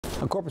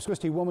A Corpus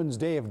Christi Women's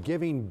Day of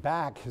Giving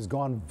Back has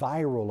gone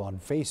viral on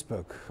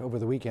Facebook. Over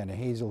the weekend,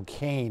 Hazel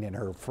Kane and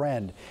her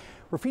friend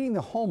were feeding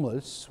the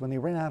homeless when they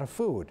ran out of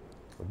food.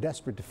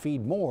 Desperate to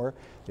feed more,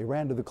 they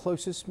ran to the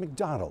closest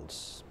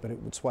McDonald's. But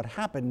it's what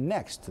happened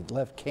next that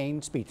left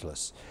Kane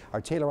speechless. Our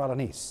Taylor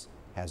Alanis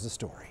has the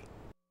story.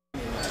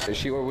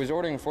 She was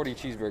ordering 40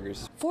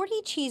 cheeseburgers.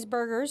 40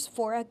 cheeseburgers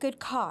for a good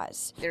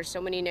cause. There's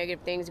so many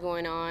negative things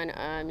going on,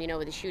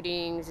 with the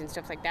shootings and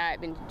stuff like that.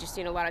 I've been just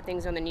seeing a lot of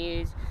things on the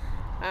news.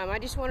 I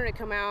just wanted to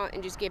come out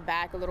and just give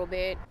back a little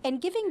bit.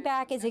 And giving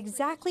back is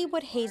exactly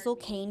what Hazel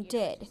Kane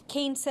did.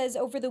 Kane says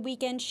over the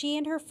weekend, she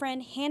and her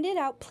friend handed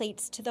out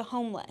plates to the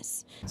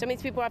homeless. Some of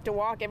these people have to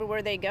walk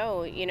everywhere they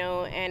go,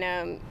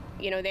 and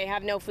they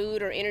have no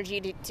food or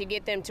energy to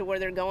get them to where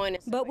they're going.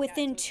 But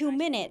within 2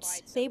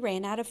 minutes, they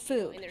ran out of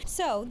food.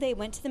 So they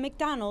went to the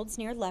McDonald's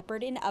near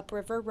Leopard and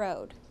Upriver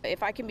Road.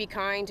 If I can be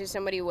kind to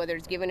somebody, whether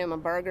it's giving them a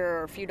burger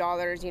or a few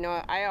dollars,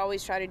 I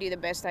always try to do the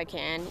best I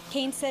can.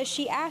 Kane says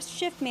she asked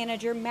shift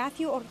manager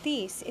Matthew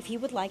Ortiz if he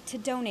would like to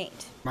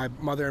donate. My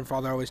mother and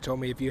father always told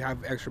me, if you have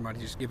extra money,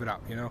 just give it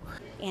up,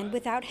 And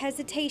without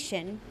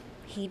hesitation,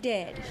 he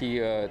did. He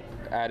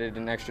added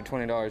an extra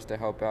 $20 to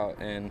help out,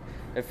 and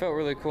it felt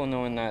really cool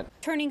knowing that.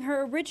 Turning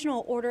her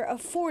original order of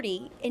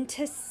 40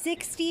 into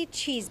 60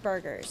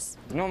 cheeseburgers.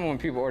 Normally when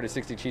people order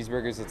 60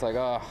 cheeseburgers, it's like,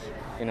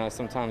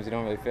 sometimes you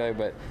don't really feel it,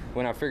 but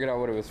when I figured out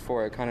what it was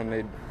for, it kind of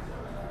made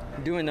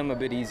doing them a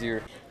bit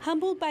easier.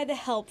 Humbled by the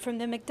help from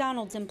the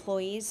McDonald's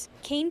employees,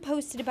 Kane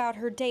posted about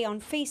her day on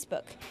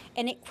Facebook,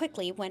 and it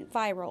quickly went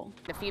viral.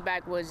 The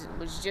feedback was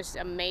just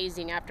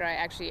amazing after I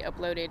actually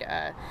uploaded,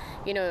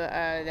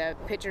 the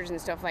pictures and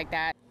stuff like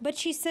that. But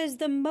she says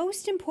the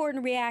most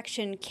important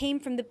reaction came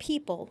from the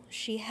people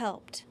she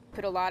helped.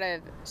 Put a lot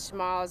of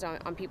smiles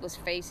on people's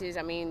faces.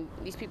 I mean,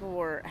 these people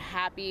were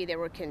happy, they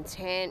were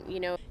content,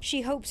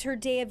 She hopes her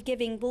day of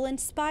giving will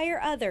inspire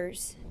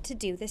others to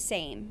do the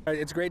same.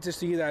 It's great to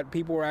see that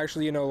people were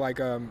actually,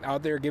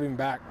 out there giving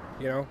back,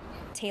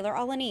 Taylor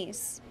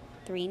Alanis,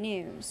 3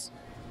 News.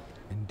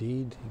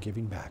 Indeed,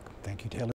 giving back. Thank you, Taylor.